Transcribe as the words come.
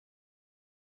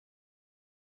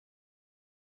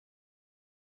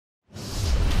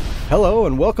Hello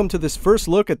and welcome to this first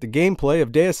look at the gameplay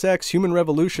of Deus Ex Human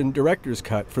Revolution Director's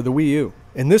Cut for the Wii U.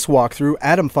 In this walkthrough,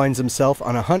 Adam finds himself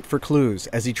on a hunt for clues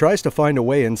as he tries to find a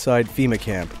way inside FEMA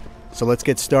camp. So let's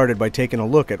get started by taking a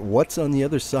look at what's on the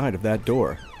other side of that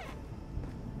door.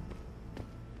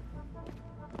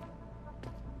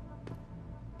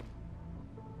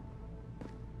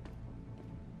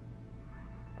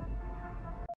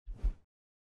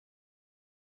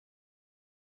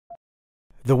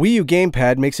 The Wii U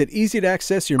gamepad makes it easy to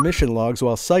access your mission logs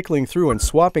while cycling through and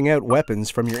swapping out weapons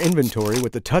from your inventory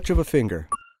with the touch of a finger.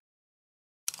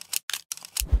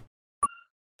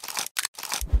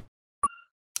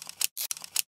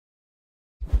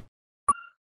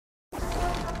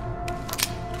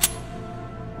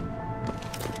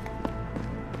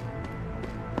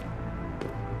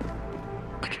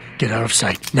 Get out of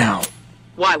sight, now.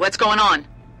 Why? What's going on?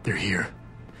 They're here.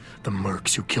 The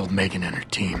mercs who killed Megan and her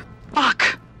team.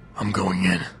 Fuck! I'm going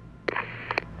in.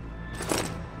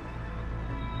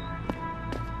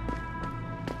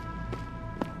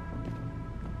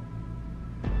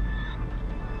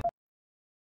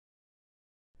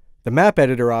 The map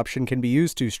editor option can be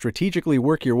used to strategically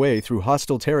work your way through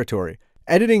hostile territory.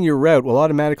 Editing your route will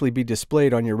automatically be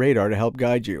displayed on your radar to help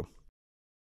guide you.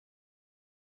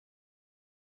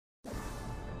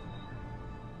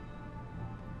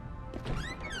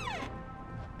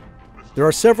 There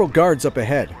are several guards up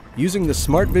ahead. Using the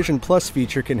Smart Vision Plus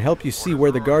feature can help you see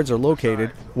where the guards are located,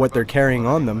 what they're carrying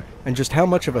on them, and just how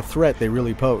much of a threat they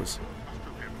really pose.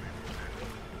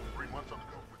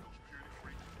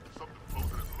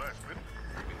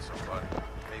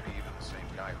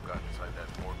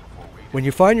 When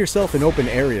you find yourself in open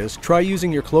areas, try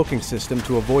using your cloaking system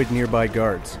to avoid nearby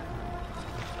guards.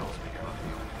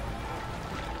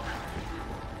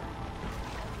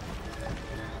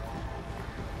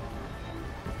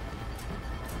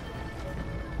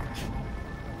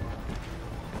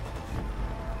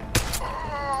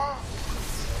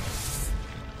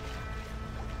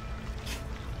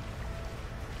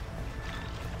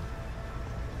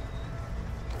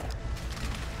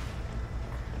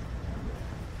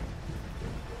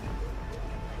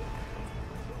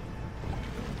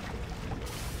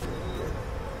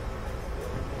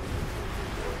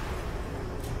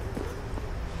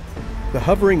 The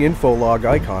hovering info log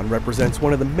icon represents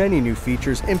one of the many new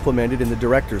features implemented in the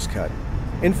Director's Cut.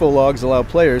 Info logs allow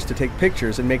players to take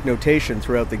pictures and make notation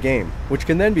throughout the game, which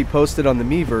can then be posted on the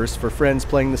Miiverse for friends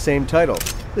playing the same title.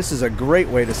 This is a great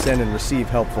way to send and receive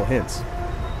helpful hints.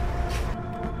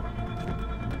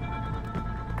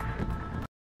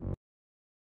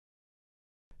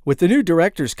 With the new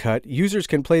Director's Cut, users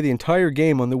can play the entire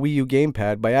game on the Wii U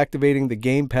gamepad by activating the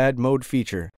Gamepad Mode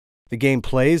feature. The game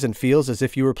plays and feels as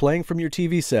if you were playing from your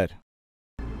TV set.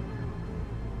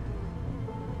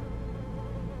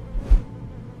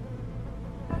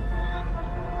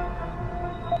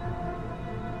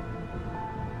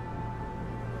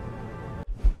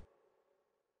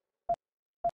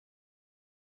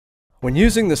 When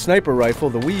using the sniper rifle,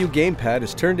 the Wii U gamepad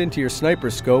is turned into your sniper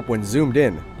scope when zoomed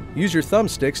in. Use your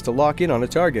thumbsticks to lock in on a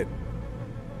target.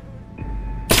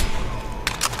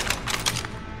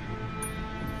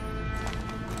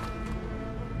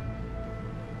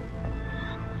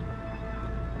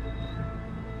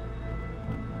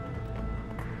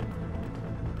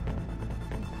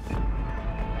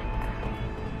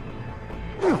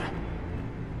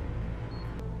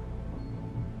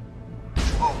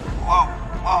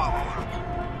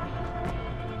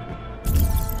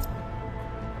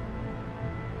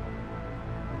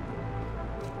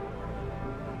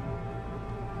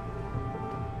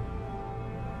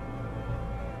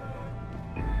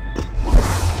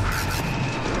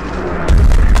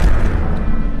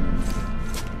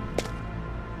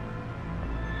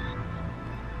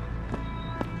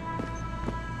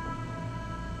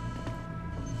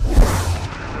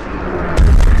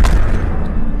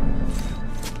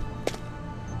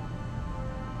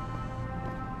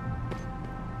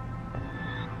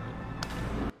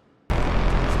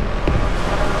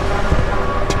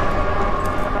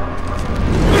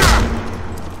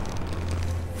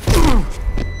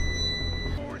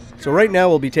 So right now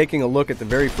we'll be taking a look at the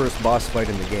very first boss fight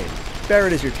in the game.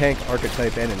 Barret is your tank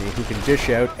archetype enemy who can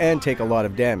dish out and take a lot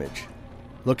of damage.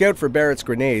 Look out for Barret's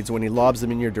grenades when he lobs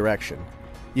them in your direction.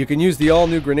 You can use the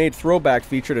all-new grenade throwback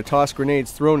feature to toss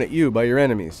grenades thrown at you by your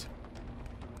enemies.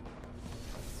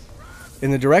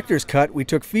 In the Director's Cut, we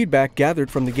took feedback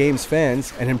gathered from the game's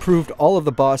fans and improved all of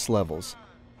the boss levels.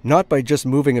 Not by just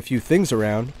moving a few things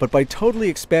around, but by totally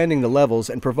expanding the levels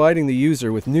and providing the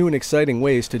user with new and exciting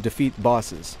ways to defeat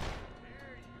bosses.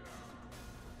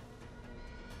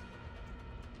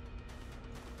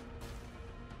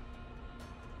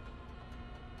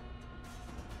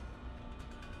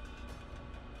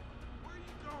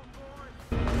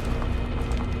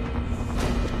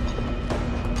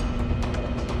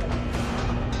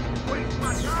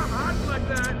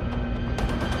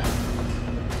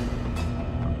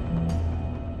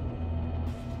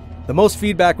 The most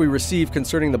feedback we received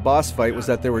concerning the boss fight was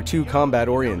that they were too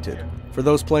combat-oriented. For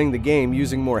those playing the game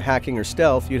using more hacking or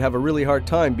stealth, you'd have a really hard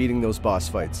time beating those boss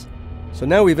fights. So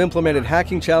now we've implemented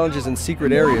hacking challenges in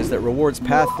secret areas that rewards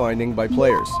pathfinding by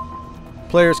players.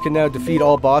 Players can now defeat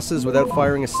all bosses without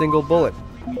firing a single bullet.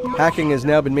 Hacking has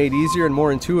now been made easier and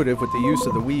more intuitive with the use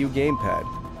of the Wii U gamepad.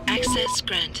 Access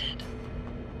granted.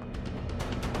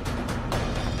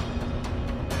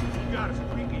 You got a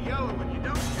squeaky yellow when you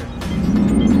don't get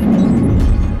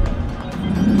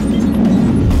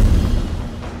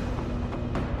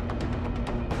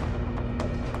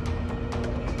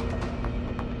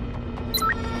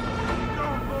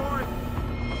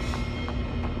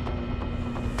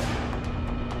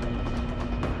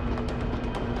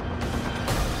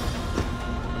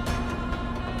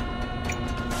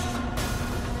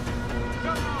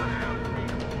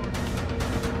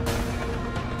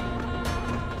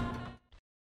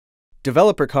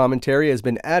Developer commentary has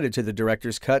been added to the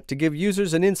Director's Cut to give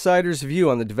users an insider's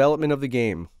view on the development of the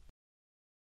game.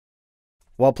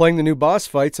 While playing the new boss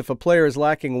fights, if a player is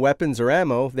lacking weapons or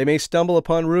ammo, they may stumble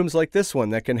upon rooms like this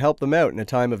one that can help them out in a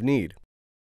time of need.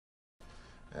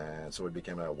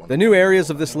 The new areas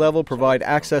of this level provide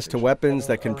access to weapons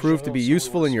that can prove to be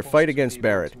useful in your fight against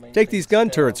Barrett. Take these gun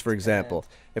turrets, for example.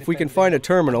 If we can find a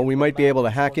terminal, we might be able to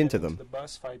hack into them. The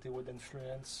boss fight would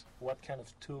influence what kind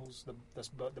of tools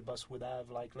the boss would have.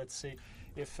 Like, let's say,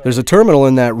 if there's a terminal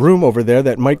in that room over there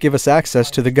that might give us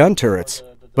access to the gun turrets.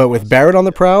 But with Barrett on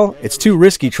the prowl, it's too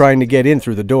risky trying to get in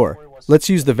through the door. Let's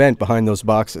use the vent behind those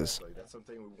boxes. That's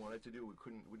something we wanted to do.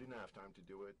 We didn't have time to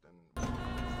do it.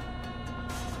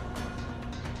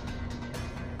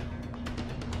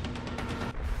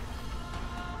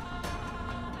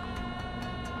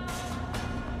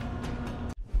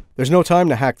 There's no time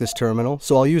to hack this terminal,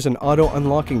 so I'll use an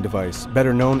auto-unlocking device,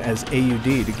 better known as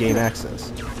AUD, to gain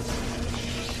access.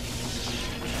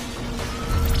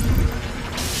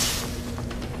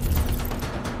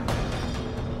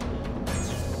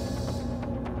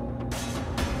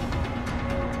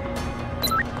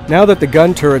 Now that the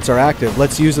gun turrets are active,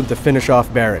 let's use them to finish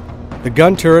off Barrett. The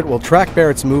gun turret will track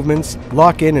Barrett's movements,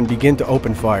 lock in, and begin to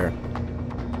open fire.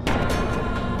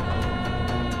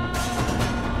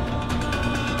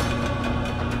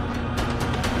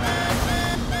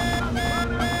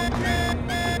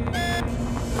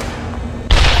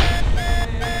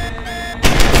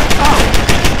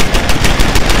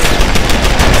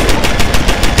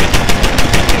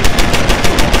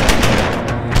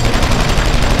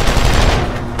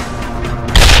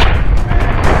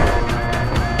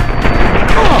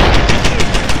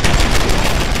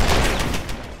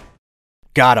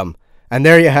 Got him. And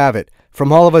there you have it.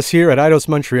 From all of us here at Eidos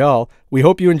Montreal, we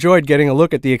hope you enjoyed getting a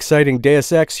look at the exciting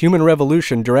Deus Ex Human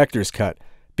Revolution Director's Cut.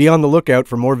 Be on the lookout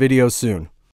for more videos soon.